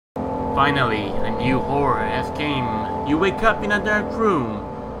Finally, a new horror has came. You wake up in a dark room.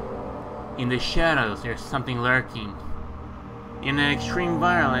 In the shadows, there's something lurking. In an extreme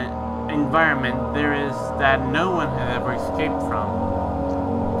environment, there is that no one has ever escaped from.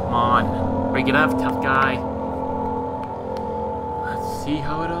 Come on, break it up, tough guy. Let's see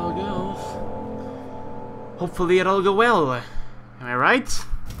how it all goes. Hopefully it'll go well. Am I right?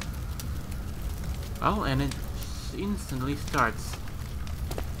 Well, and it instantly starts.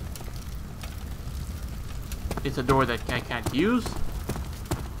 It's a door that I can't use.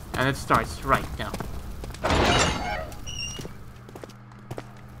 And it starts right now.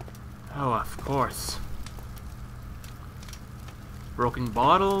 Oh, of course. Broken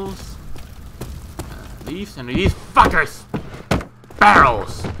bottles. Leaves and these fuckers!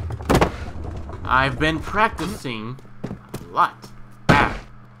 Barrels! I've been practicing a lot.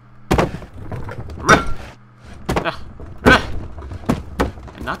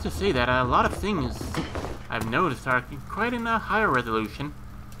 And not to say that a lot of things I've noticed are quite in a higher resolution.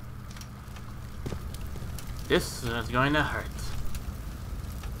 This is going to hurt.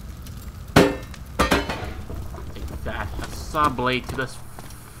 Take that. A saw blade to the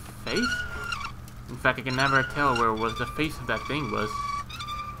face? In fact, I can never tell where was the face of that thing was.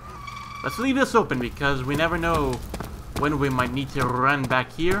 Let's leave this open because we never know when we might need to run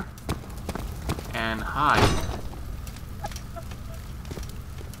back here and hide.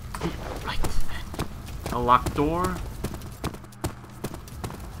 Right then. A locked door.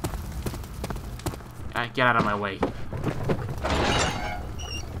 Get out of my way.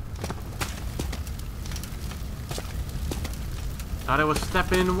 Thought I was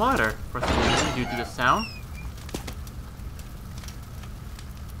stepping in water for some reason due to the sound.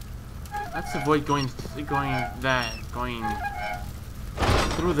 Let's avoid going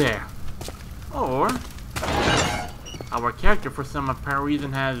through there. Or our character for some apparent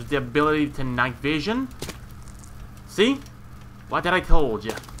reason has the ability to night vision. See? What did I told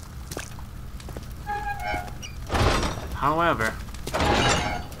you? However,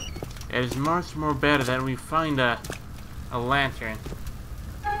 it is much more better that we find a lantern.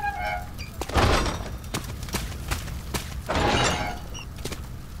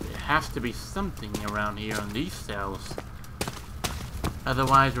 There has to be something around here on these cells.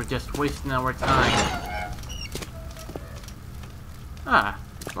 Otherwise, we're just wasting our time. Ah,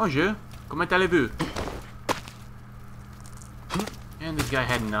 bonjour. Comment allez-vous? And this guy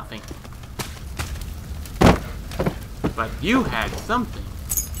had nothing. But you had something.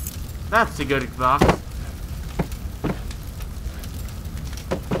 That's a good box.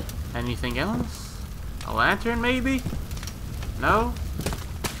 Anything else? A lantern, maybe? No?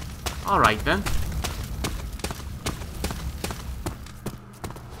 Alright then.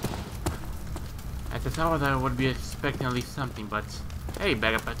 At the top I would be expecting at least something, but hey,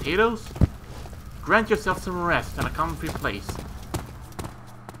 bag of potatoes? Grant yourself some rest in a comfy place.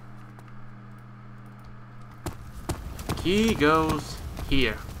 Key goes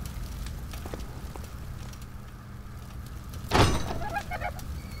here.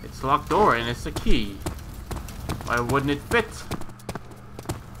 It's locked door and it's a key. Why wouldn't it fit?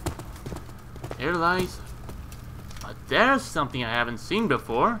 Here lies. But there's something I haven't seen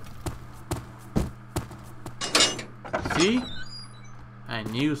before. See? I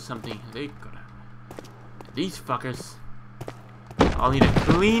knew something. They could have. These fuckers. I'll need a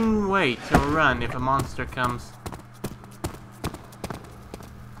clean way to run if a monster comes.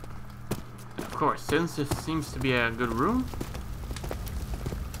 Of course, since this seems to be a good room.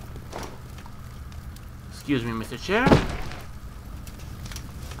 Excuse me, Mr. Chair.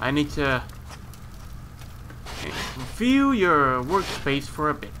 I need to view your workspace for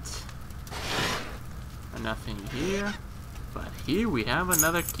a bit. Nothing here, but here we have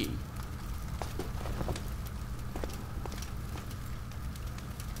another key.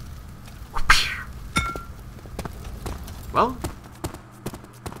 Well,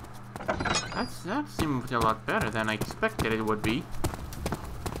 that seemed a lot better than I expected it would be.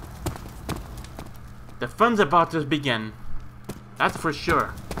 The fun's about to begin. That's for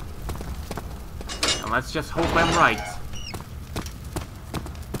sure. And let's just hope I'm right.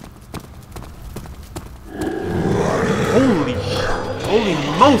 Holy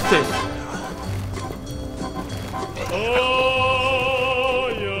Moses!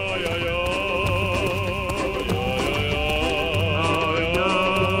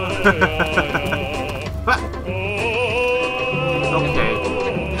 Okay.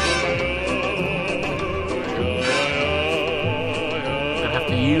 Gonna have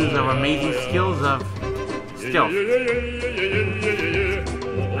to use our amazing skills of stealth.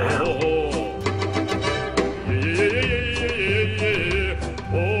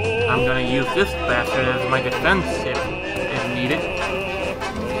 I'm gonna use this bastard as my defense if needed.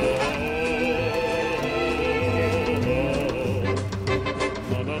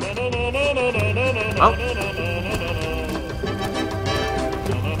 Oh.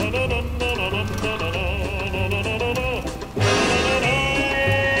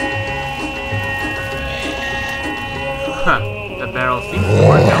 Huh, the barrel seems to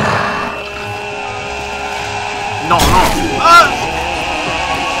work out. No.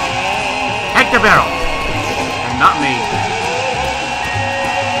 Heck the barrel! And not me.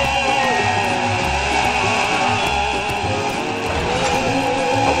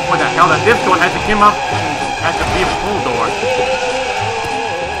 Oh, what the hell? This door has to come up and has to be a full door.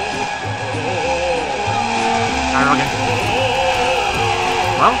 Arrogant.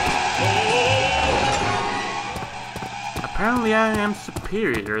 Well, apparently I am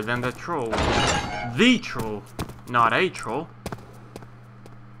superior than the troll. The troll, not a troll.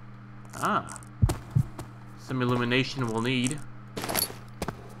 Ah. Some illumination we'll need.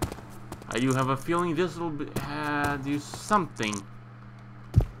 I do have a feeling this will do something.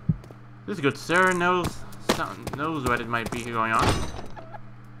 This good sir knows what it might be going on.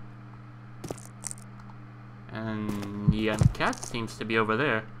 And yeah, the cat seems to be over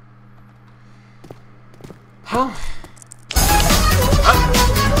there. Huh?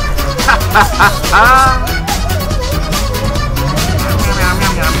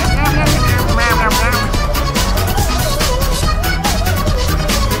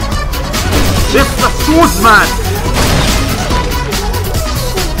 This is a swordsman!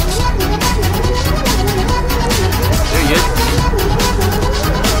 There he is.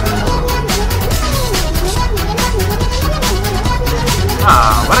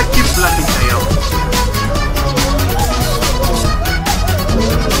 Ah, what a cute fluffy tail.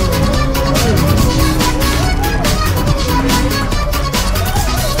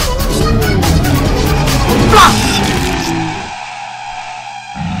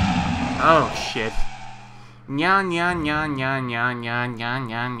 Oh shit. Nya nya nya nya nya nya nya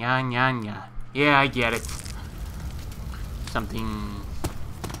nya nya nya nya. Yeah, I get it. Something.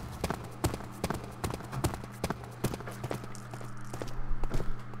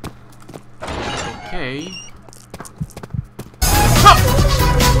 Okay. Oh!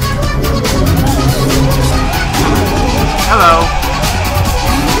 Hello.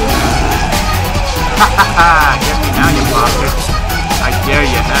 Ha ha ha! Get me now, you bastard. I dare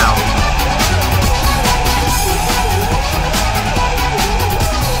you now.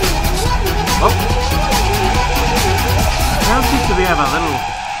 Oh. Now seems to be have a little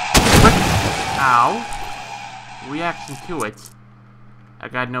quick reaction to it. I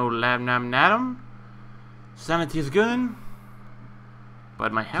got no labnam. Sanity is good,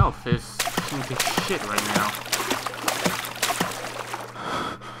 but my health is into shit right now.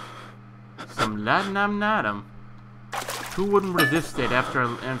 Some labnam. Who wouldn't resist it after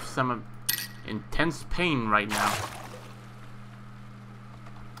some intense pain right now?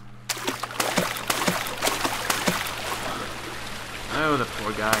 Oh, the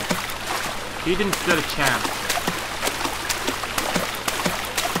poor guy. He didn't stand a chance.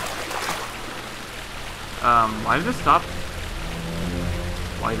 Why did it stop?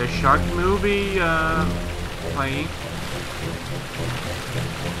 Why the shark movie, playing?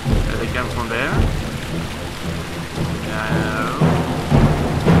 Did they come from there? No.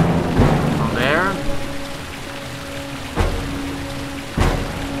 From there?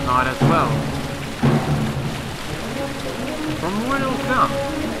 Not as well. From where it'll come?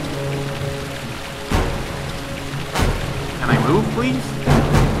 Can I move, please?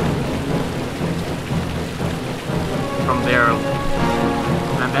 From there,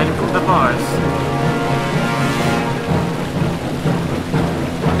 and then from the bars.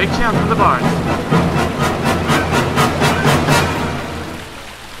 Big chance from the bars.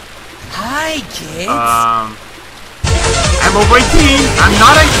 Hi, kids. I'm over 18. I'm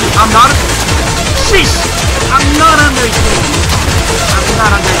not. Sheesh! I'm not under 18. I'm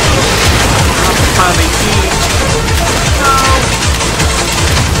not under 18. I'm above 18. No.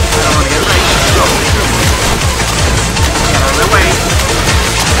 I don't want to get late. Go. Get out of the way.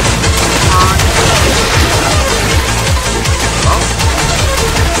 Come on. Well,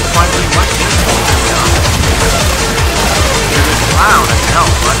 finally, what is this? There's this clown as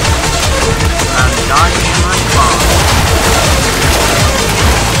hell, but I'm dodging in my bomb.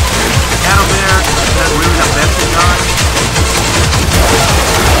 Get over there. Is that really the best to dodge?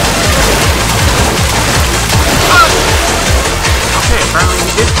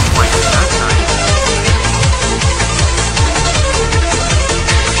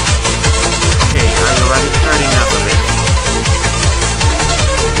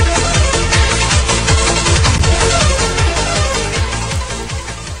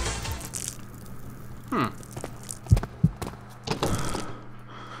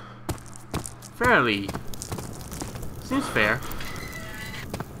 Barely. Seems fair.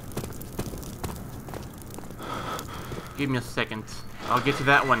 Give me a second. I'll get to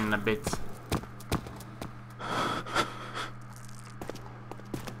that one in a bit.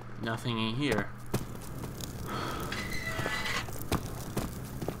 Nothing in here.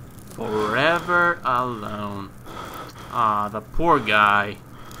 Forever alone. Ah, the poor guy.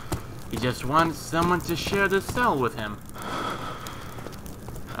 He just wants someone to share the cell with him.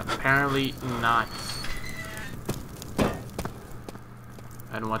 Apparently not.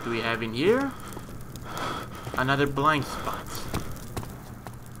 And what do we have in here? Another blank spot.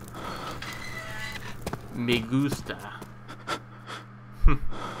 Me gusta.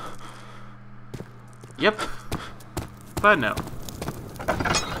 Yep. But no.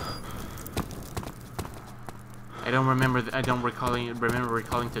 I don't remember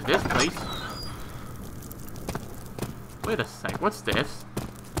recalling to this place. Wait a sec, what's this?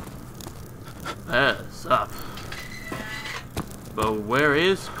 Sup. But where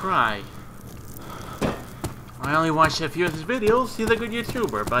is Cry? I only watched a few of his videos, he's a good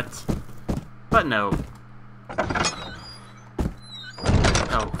YouTuber, but no.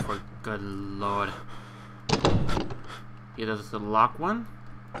 Oh, for good lord. He does the lock one.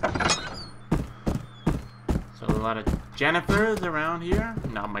 So a lot of Jennifers around here,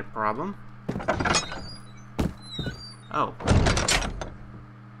 not my problem. Oh.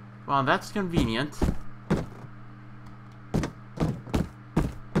 Well, that's convenient.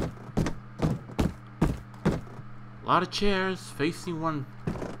 A lot of chairs facing one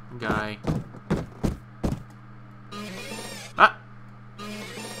guy. Ah!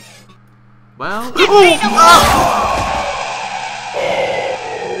 Well...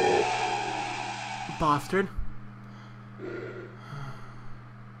 Bastard.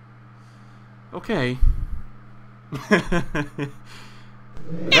 Okay.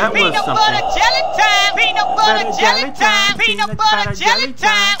 That was something. Butter jelly time, peanut butter jelly time, peanut butter jelly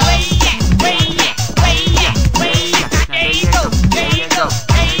time. Way yeah, there you go, there you go,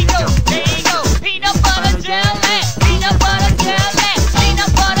 there you go, there you go. Peanut butter jelly, peanut butter jelly, peanut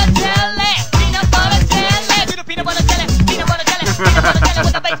butter jelly, peanut butter jelly. Do the peanut butter jelly, peanut butter jelly, peanut butter jelly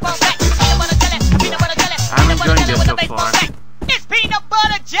with a baseball bat. Peanut butter jelly, peanut butter jelly, peanut butter jelly with a baseball bat. It's peanut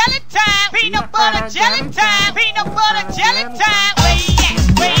butter jelly time, peanut butter jelly time, peanut butter jelly time. Way yeah.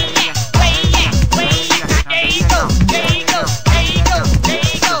 There you go, there you go, there you go, there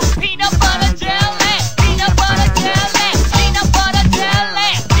you go. Peanut butter jelly, peanut butter jelly, peanut butter jelly,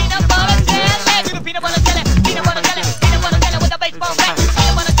 peanut butter jelly. Do the peanut butter jelly, peanut butter jelly, peanut butter jelly with a baseball bat.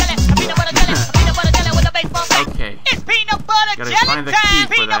 Peanut butter jelly, peanut butter jelly, peanut butter jelly with a baseball bat. Okay. It's peanut butter jelly time,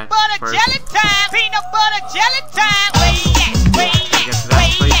 peanut butter jelly time, peanut butter jelly time. Way yeah.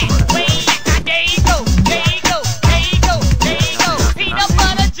 There you go, there you go, there you go, there you go. Peanut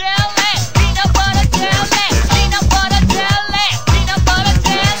butter jelly, peanut butter jelly, peanut butter jelly, peanut butter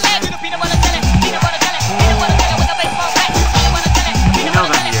jelly. Do the peanut butter jelly, peanut butter jelly, peanut butter jelly with a baseball bat. Peanut butter jelly, peanut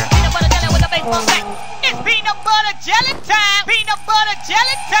butter jelly, peanut butter jelly with a baseball bat. It's peanut butter jelly time, peanut butter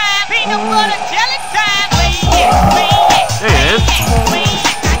jelly time, peanut butter jelly time. Way yeah. There it is.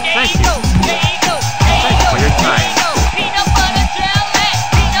 Thank you. There you go, there you go, for your time. peanut butter jelly,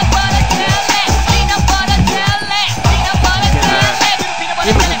 peanut butter jelly, peanut butter jelly, peanut butter jelly. Do the peanut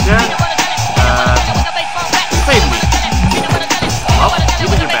butter jelly, peanut butter jelly, peanut butter jelly with a baseball bat. Save me. Peanut butter jelly, Well, you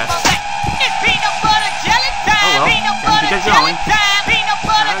did your best. it's peanut butter jelly time, Oh well, peanut time to butter get jelly going. time, peanut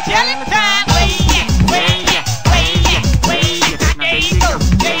butter jelly time. Way yeah. There you go,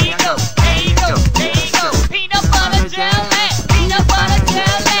 there you go, there you go, there you go. Peanut butter jelly, peanut butter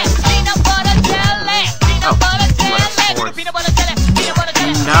jelly, peanut butter jelly, peanut butter jelly. Do the peanut butter jelly, peanut butter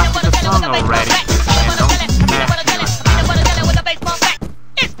jelly, Enough peanut butter with the jelly with a song baseball already. bat. Peanut butter jelly, peanut butter jelly, peanut butter jelly with a baseball bat.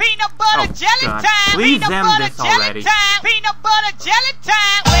 It's peanut butter Oh, jelly God. time, Please peanut end butter this jelly already. time, peanut butter jelly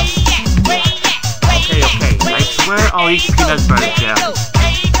time. Way yeah. Okay, I swear I'll eat peanut butter jelly.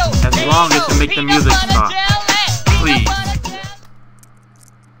 As long as you make the music stop. Please.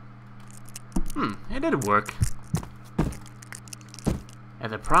 It did work.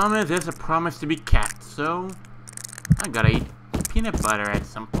 As a promise, there's a promise to be kept, so I gotta eat peanut butter at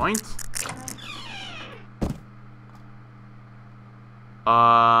some point.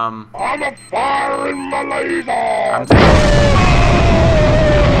 I'm a fire in my laser!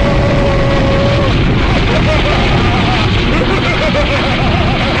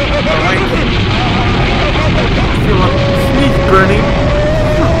 I feel a sneeze burning.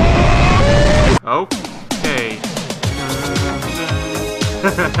 Okay.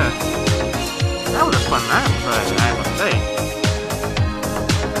 That was a fun map, I must say.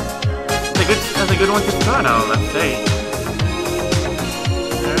 That's a good one to start on, let's say.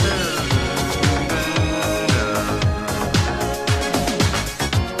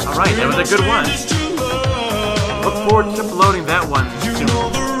 Right, that was a good one. Look forward to uploading that one soon.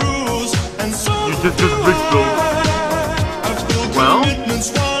 You just Rickroll. Well,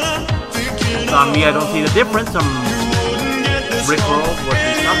 on me I don't see the difference. Rickroll would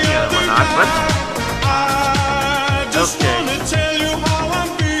be something or whatnot, but okay.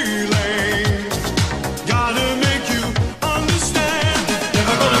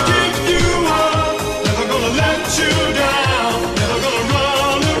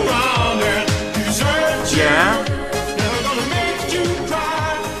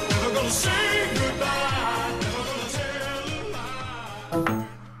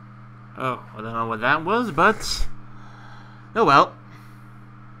 Oh, I don't know what that was, but oh well.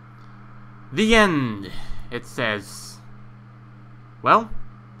 The end, it says. Well,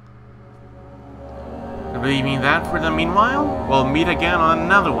 leaving that for the meanwhile, we'll meet again on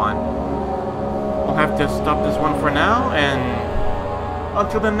another one. We'll have to stop this one for now, and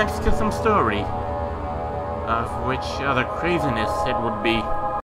until the next custom story, of which other craziness it would be.